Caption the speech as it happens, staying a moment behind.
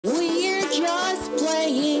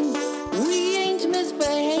playing. We ain't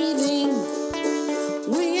misbehaving.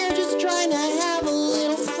 We're just trying to have a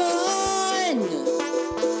little fun.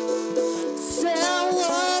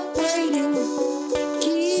 Celebrating.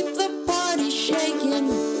 Keep the party shaking.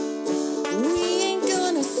 We ain't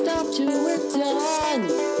gonna stop till we're done.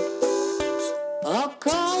 I'll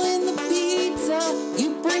call in the pizza. You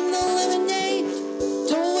bring the lemonade.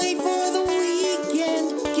 Don't wait for the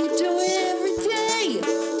weekend. Keep doing it every day.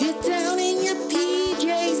 Get down in your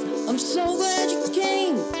PJs. I'm so glad you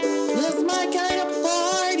came. That's my kind of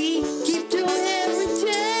party. Keep doing it every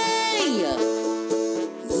day.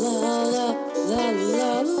 La la la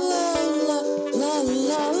la la la la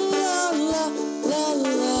la la la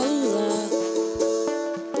la.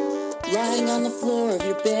 Lying on the floor of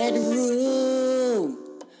your bedroom.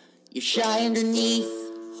 You're shy underneath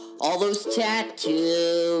all those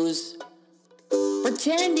tattoos,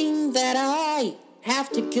 pretending that I have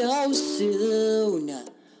to go soon.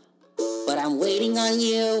 But I'm waiting on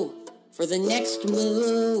you for the next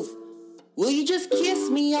move. Will you just kiss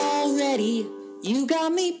me already? You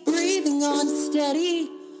got me breathing unsteady.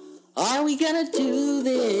 Are we gonna do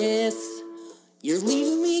this? You're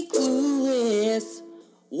leaving me clueless.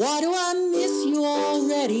 Why do I miss you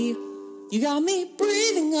already? You got me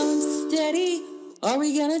breathing unsteady. Are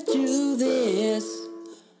we gonna do this?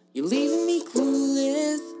 You're leaving me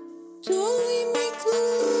clueless. Don't leave me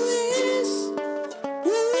clueless.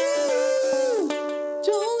 Woo!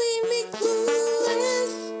 Don't leave me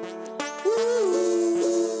clueless.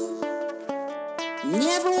 Woo!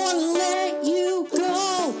 Never wanna let you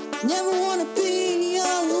go. Never wanna be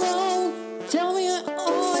alone. Tell me I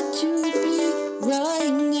ought to be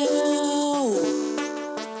right now.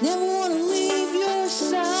 Never wanna leave your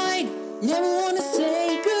side. Never wanna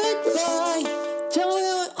say goodbye. Tell me I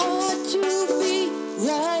ought to be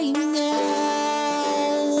right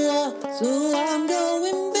now. So I'm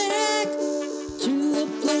going back to the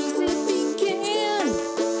place it began.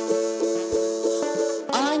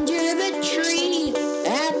 Under the tree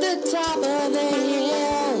at the top of the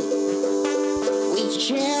hill. We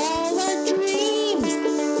share all our dreams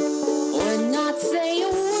or not say a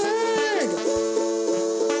word.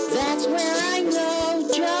 That's where I know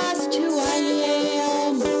just who I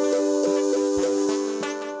am.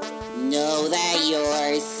 Know that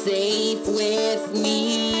you're safe with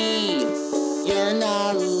me. You're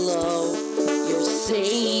not alone. You're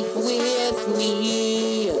safe with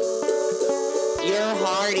me. Your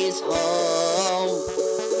heart is home.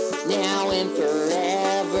 Now and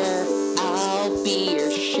forever, I'll be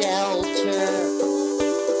your shelter.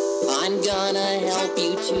 I'm gonna help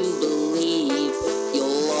you to believe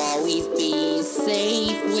you'll always be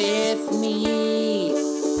safe with me.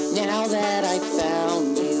 Now that I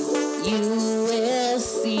found you, you will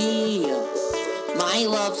see my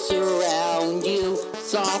love surround you,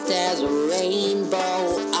 soft as a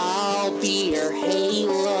rainbow. I'll be your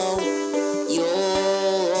halo.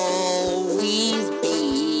 You'll always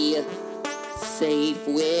be safe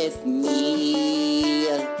with me.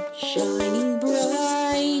 Shining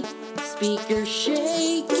bright, speaker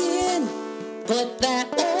shaking. Put that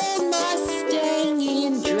old Mustang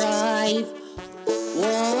in drive.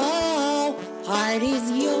 Whoa, heart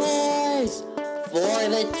is yours for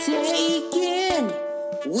the taking.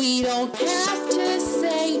 We don't have to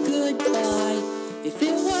say goodbye. If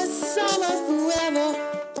it was summer forever,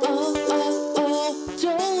 oh, oh, oh,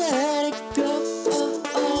 don't let it go, oh,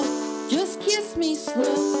 oh. Just kiss me slow,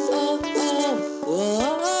 oh, oh,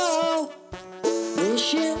 oh.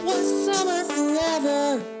 Wish it was summer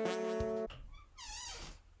forever.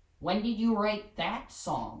 When did you write that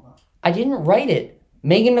song? I didn't write it.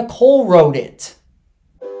 Nicole wrote it.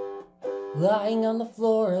 Lying on the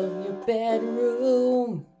floor of your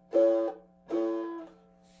bedroom.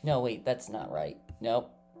 No, wait, that's not right. Nope.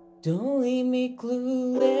 Don't leave me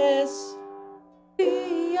clueless.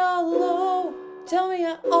 Be alone. Tell me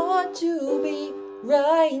I ought to be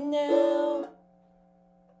right now.